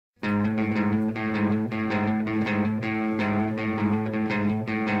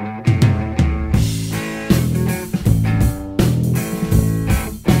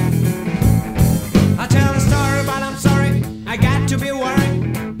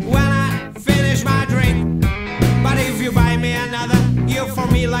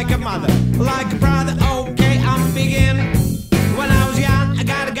like a mother, like a brother. Okay, I'm begin. When I was young, I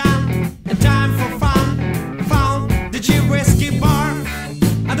got a gun, a time for fun. Found the cheap whiskey bar.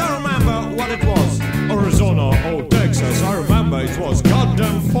 I don't remember what it was, Arizona or Texas. I remember it was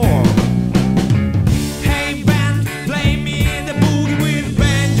goddamn far. Hey band, play me the boogie with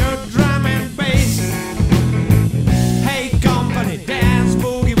banjo, drum and bass. Hey company, dance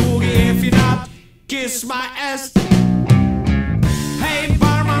boogie woogie. If you're not, kiss my ass. Hey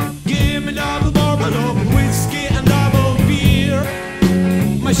barman, give me double bourbon, double whiskey and double beer.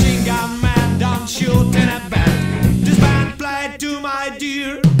 Machine gun man, don't shoot in a band. This band played to my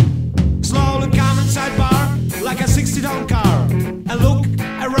dear. Slowly come inside bar like a 60-ton car and look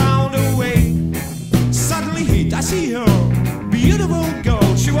around the way. Suddenly hit, I see her, beautiful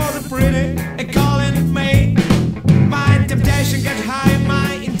girl. She was a pretty and calling me. My temptation got high,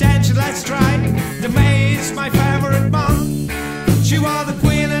 my intention, let's try. The May is my favorite month. She was the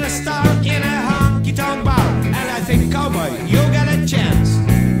queen and a star in a honky tonk bar. And I think, cowboy, you got a chance.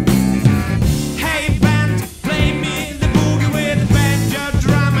 Hey band, play me the boogie with banjo,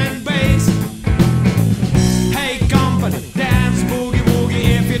 drum and bass. Hey company, dance boogie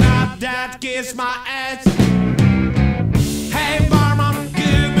woogie. If you're not that, kiss my ass. Hey barman,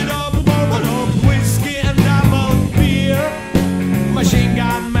 give me double bourbon, double whiskey and double beer. Machine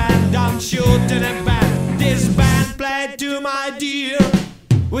gun man, don't shoot in a band. This band played to my dear.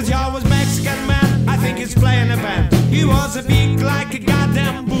 Was he always Mexican man? I think he's playing a band. He was a big like a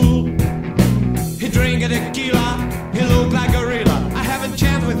goddamn bull. He drink a tequila, he looked like a gorilla. I haven't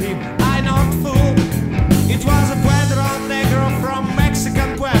chat with him, I not fool. It was a Pedro Negro from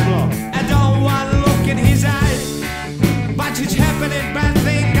Mexican Pueblo. I don't want to look in his eyes, but it's happening bad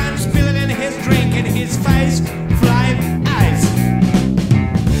thing. I'm spilling in his drink in his face, flying eyes.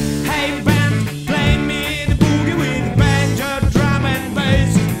 Hey band, play me the boogie with banjo, drum and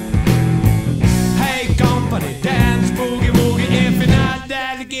bass. Hey company, dance boogie woogie. If you're not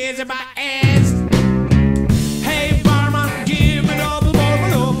that, kiss my ass. Hey barman, give me double bourbon,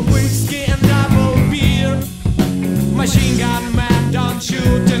 double whiskey and double beer. Machine gun man, don't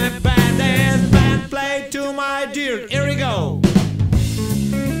shoot in a band. This band played to my dear. Here we go.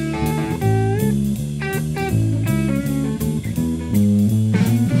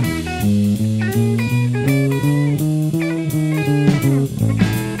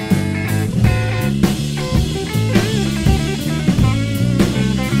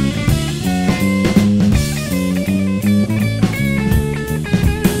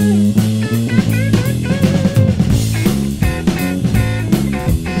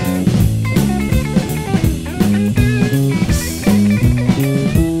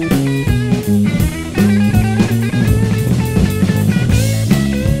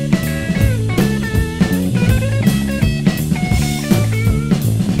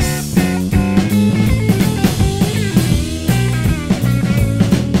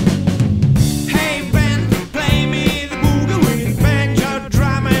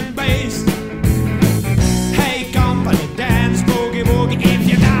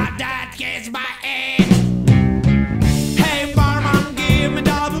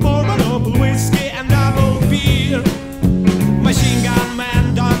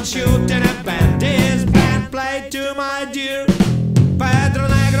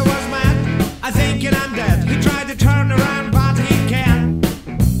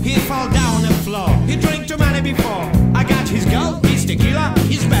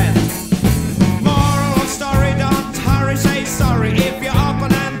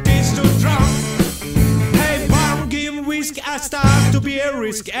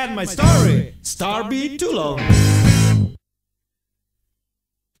 And my story, star be too long.